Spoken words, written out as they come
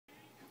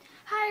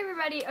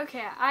everybody.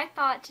 Okay, I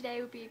thought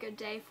today would be a good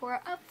day for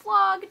a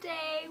vlog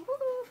day.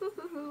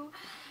 Woo-hoo-hoo-hoo.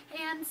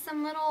 And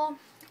some little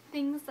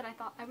things that I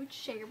thought I would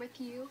share with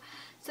you.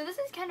 So this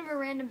is kind of a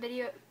random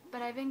video,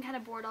 but I've been kind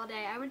of bored all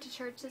day. I went to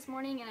church this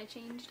morning and I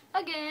changed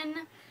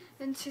again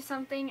into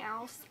something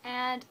else.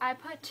 And I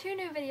put 2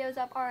 new videos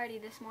up already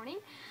this morning.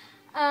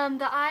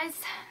 The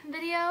eyes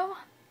video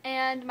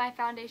and my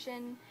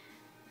foundation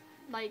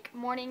like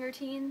morning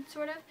routine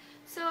sort of.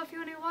 So if you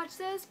want to watch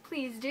those,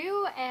 please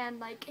do, and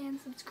like and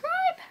subscribe.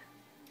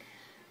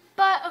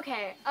 But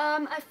okay,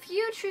 a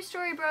few True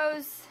Story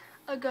Bros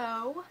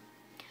ago,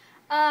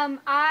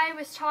 I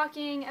was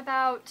talking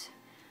about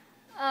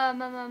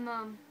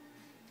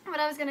what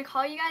I was gonna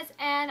call you guys,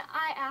 and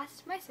I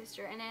asked my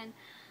sister, and then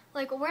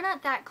like we're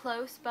not that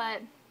close,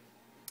 but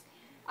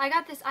I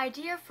got this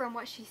idea from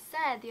what she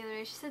said the other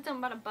day. She said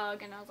something about a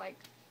bug, and I was like,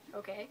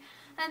 okay.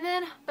 And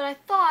then, but I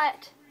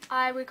thought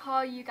I would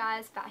call you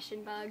guys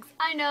fashion bugs.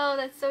 I know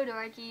that's so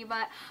dorky,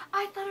 but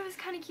I thought it was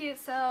kind of cute.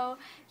 So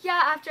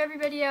yeah, after every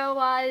video,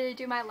 while I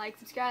do my like,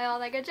 subscribe, all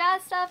that good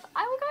jazz stuff,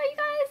 I will call you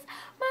guys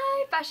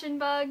my fashion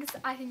bugs.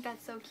 I think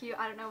that's so cute.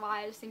 I don't know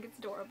why, I just think it's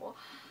adorable.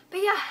 But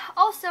yeah,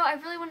 also I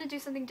really want to do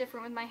something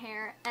different with my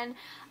hair, and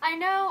I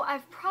know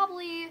I've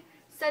probably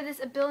said this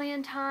a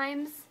billion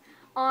times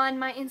on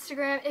my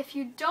Instagram. If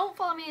you don't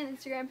follow me on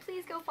Instagram,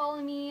 please go follow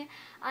me.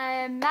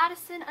 I'm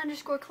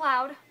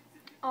Madison_Cloud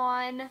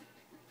on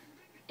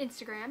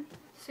Instagram.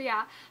 So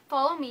yeah,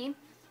 follow me.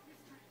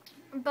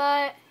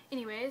 But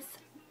anyways,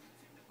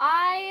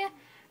 I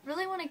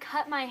really want to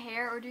cut my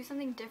hair or do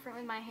something different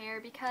with my hair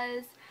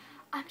because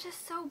I'm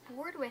just so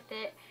bored with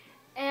it.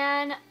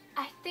 And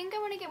I think I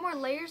want to get more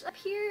layers up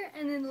here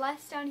and then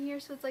less down here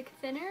so it's like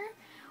thinner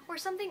or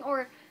something,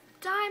 or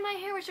dye my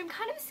hair, which I'm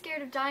kind of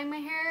scared of dyeing my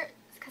hair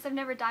because I've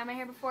never dyed my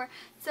hair before.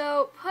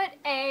 So put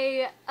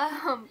a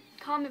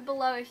comment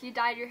below if you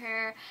dyed your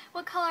hair,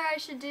 what color I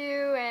should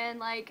do, and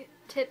like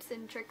tips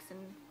and tricks and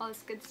all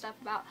this good stuff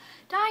about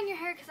dyeing your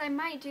hair, because I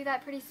might do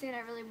that pretty soon. I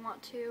really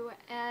want to.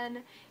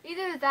 And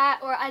either that,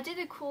 or I did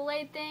a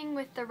Kool-Aid thing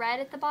with the red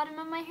at the bottom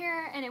of my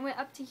hair and it went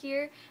up to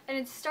here and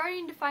it's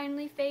starting to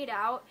finally fade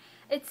out.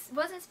 It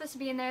wasn't supposed to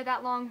be in there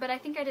that long, but I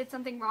think I did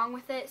something wrong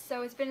with it,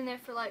 so it's been in there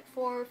for like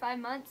 4 or 5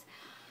 months.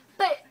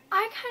 But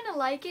I kind of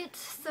like it,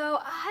 so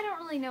I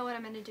don't really know what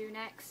I'm going to do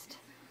next.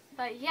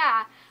 But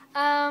yeah,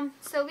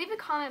 so leave a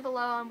comment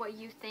below on what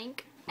you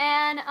think,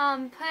 and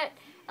put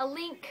a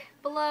link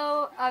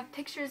below of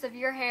pictures of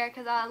your hair,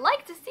 because I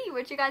like to see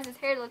what you guys'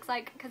 hair looks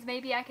like, because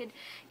maybe I could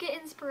get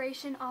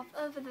inspiration off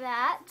of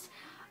that.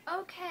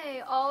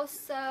 Okay,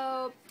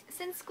 also,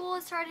 since school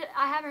has started,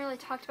 I haven't really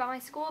talked about my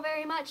school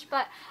very much,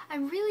 but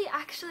I'm really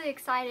actually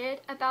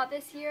excited about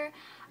this year.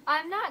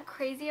 I'm not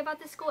crazy about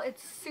this school.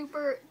 It's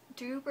super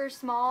duper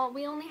small.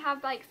 We only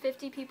have like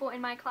 50 people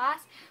in my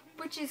class,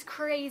 which is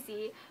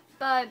crazy.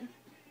 But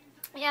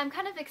yeah, I'm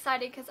kind of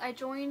excited because I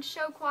joined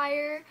show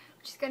choir,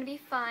 which is going to be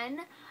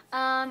fun.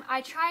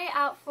 I try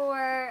out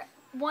for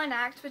one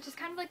act, which is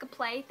kind of like a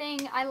play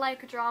thing. I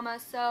like drama,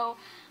 so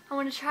I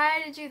want to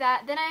try to do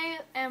that. Then I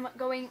am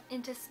going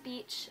into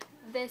speech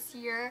this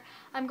year.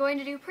 I'm going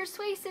to do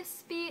persuasive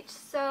speech,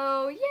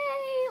 so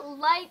yay,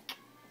 like,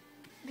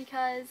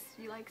 because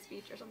you like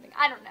speech or something,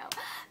 I don't know.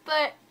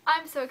 But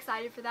I'm so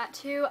excited for that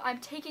too. I'm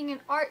taking an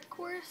art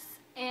course,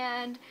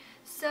 and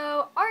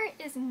so art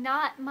is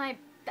not my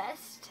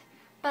best,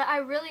 but I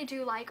really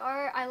do like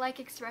art. I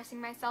like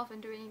expressing myself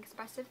and doing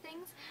expressive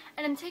things.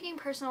 And I'm taking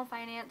personal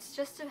finance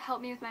just to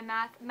help me with my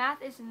math.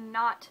 Math is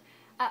not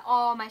at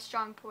all my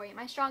strong point.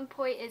 My strong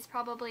point is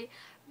probably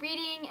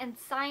reading and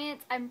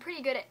science. I'm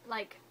pretty good at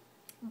like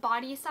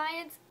body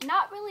science,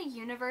 not really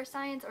universe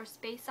science or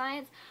space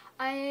science.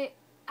 I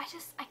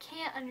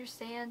can't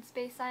understand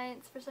space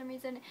science for some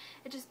reason.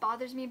 It just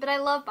bothers me, but I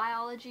love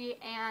biology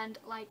and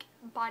like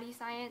body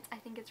science. I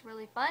think it's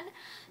really fun.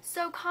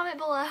 So comment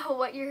below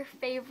what your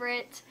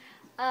favorite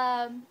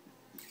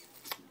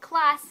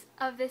class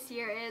of this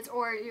year is,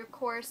 or your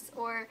course,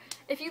 or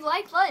if you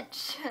like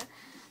lunch.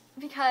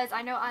 Because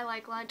I know I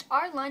like lunch.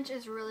 Our lunch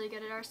is really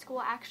good at our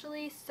school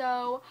actually,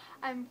 so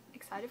I'm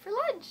excited for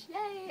lunch,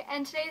 yay!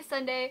 And today is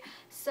Sunday,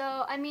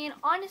 so I mean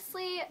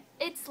honestly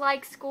it's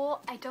like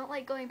school. I don't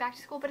like going back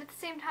to school, but at the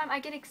same time I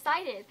get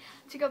excited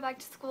to go back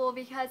to school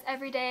because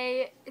every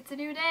day it's a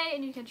new day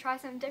and you can try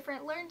something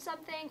different, learn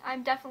something.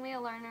 I'm definitely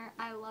a learner.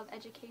 I love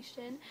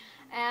education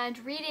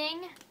and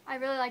reading. I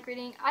really like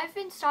reading. I've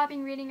been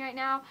stopping reading right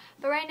now,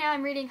 but right now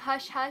I'm reading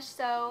Hush Hush,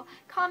 so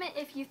comment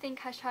if you think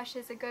Hush Hush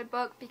is a good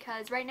book,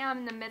 because right now I'm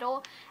in the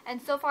middle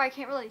and so far I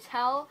can't really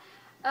tell.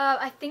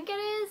 I think it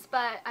is,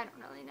 but I don't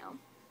really know.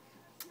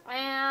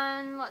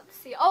 And let's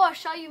see. Oh, I'll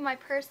show you my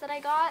purse that I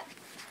got.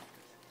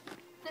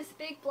 This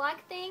big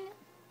black thing.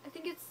 I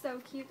think it's so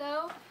cute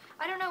though.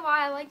 I don't know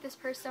why I like this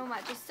purse so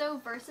much. It's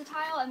so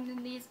versatile, and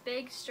then these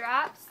big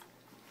straps.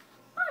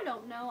 I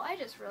don't know. I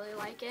just really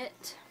like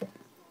it.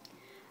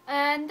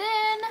 And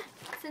then,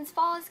 since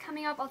fall is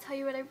coming up, I'll tell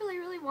you what I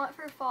really want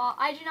for fall.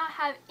 I do not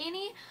have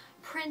any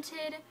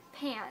printed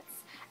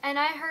pants. And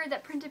I heard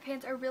that printed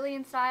pants are really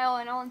in style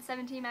and all in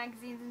 17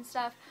 magazines and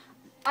stuff.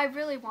 I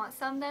really want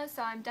some though,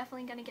 so I'm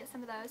definitely gonna get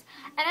some of those.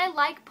 And I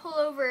like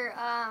pullover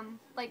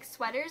like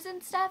sweaters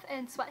and stuff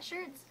and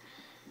sweatshirts.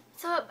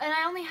 So, and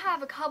I only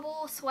have a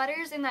couple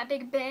sweaters in that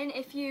big bin.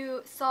 If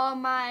you saw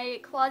my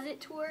closet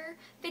tour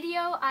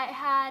video, I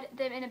had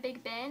them in a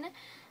big bin.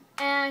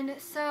 And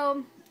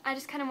so I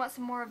just kind of want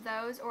some more of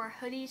those, or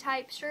hoodie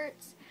type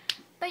shirts.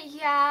 But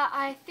yeah,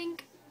 I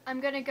think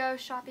I'm gonna go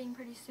shopping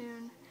pretty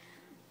soon.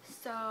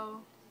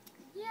 So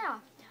yeah.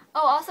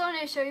 Oh, also I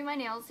want to show you my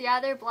nails. Yeah,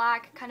 they're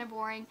black, kind of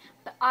boring,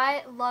 but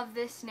I love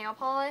this nail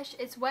polish.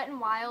 It's Wet n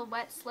Wild,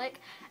 Wet Slick,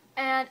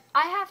 and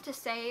I have to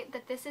say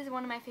that this is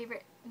one of my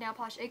favorite nail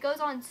polish. It goes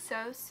on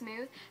so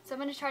smooth, so I'm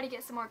going to try to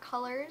get some more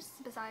colors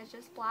besides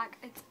just black.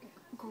 It's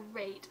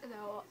great,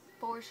 though,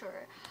 for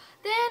sure.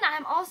 Then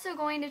I'm also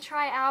going to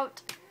try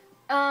out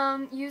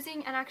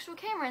using an actual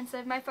camera instead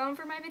of my phone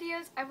for my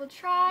videos. I will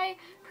try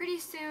pretty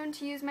soon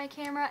to use my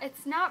camera.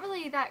 It's not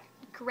really that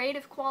great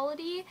of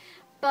quality,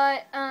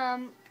 but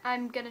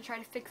I'm going to try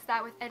to fix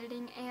that with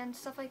editing and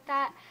stuff like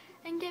that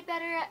and get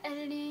better at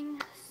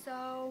editing,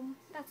 so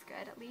that's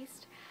good at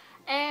least.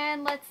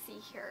 And let's see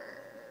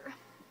here.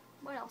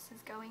 What else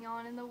is going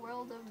on in the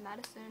world of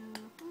Madison?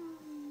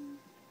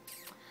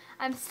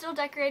 I'm still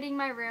decorating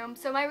my room.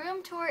 So my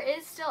room tour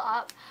is still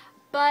up,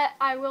 but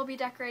I will be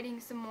decorating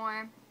some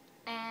more.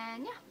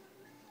 And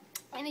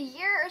yeah. In a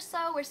year or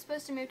so, we're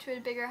supposed to move to a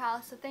bigger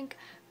house, so thank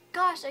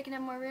gosh I can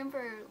have more room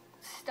for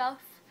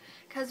stuff.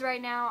 Because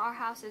right now our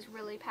house is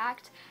really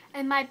packed.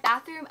 And my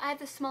bathroom, I have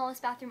the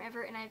smallest bathroom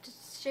ever, and I have to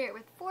share it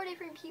with 4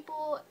 different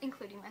people,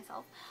 including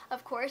myself,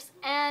 of course.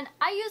 And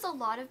I use a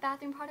lot of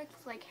bathroom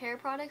products, like hair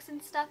products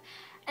and stuff,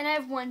 and I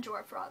have one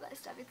drawer for all that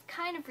stuff. It's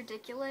kind of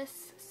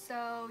ridiculous,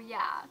 so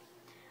yeah.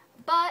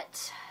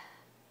 But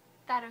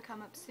that'll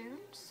come up soon,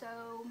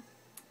 so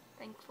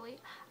thankfully.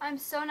 I'm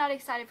so not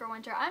excited for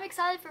winter. I'm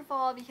excited for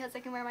fall because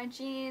I can wear my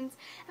jeans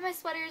and my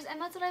sweaters,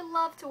 and that's what I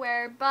love to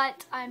wear,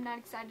 but I'm not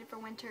excited for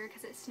winter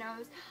because it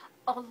snows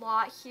a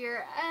lot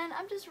here, and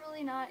I'm just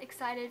really not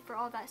excited for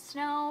all that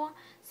snow.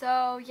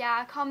 So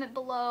yeah, comment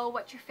below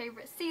what your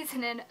favorite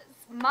season is.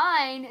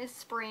 Mine is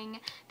spring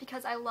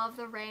because I love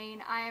the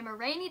rain. I am a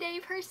rainy day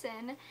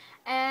person,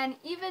 and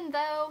even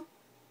though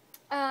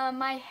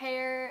my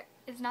hair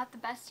is not the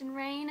best in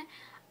rain,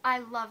 I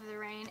love the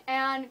rain.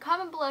 And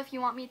comment below if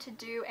you want me to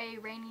do a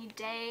rainy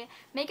day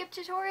makeup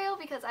tutorial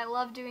because I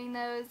love doing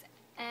those.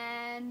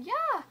 And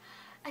yeah,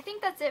 I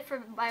think that's it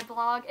for my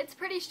vlog. It's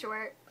pretty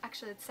short.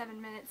 Actually, it's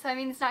 7 minutes, so I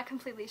mean it's not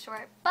completely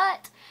short.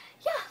 But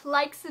yeah,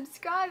 like,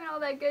 subscribe, and all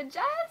that good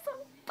jazz.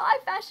 Bye,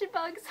 fashion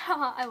bugs.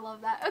 I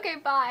love that. Okay,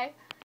 bye.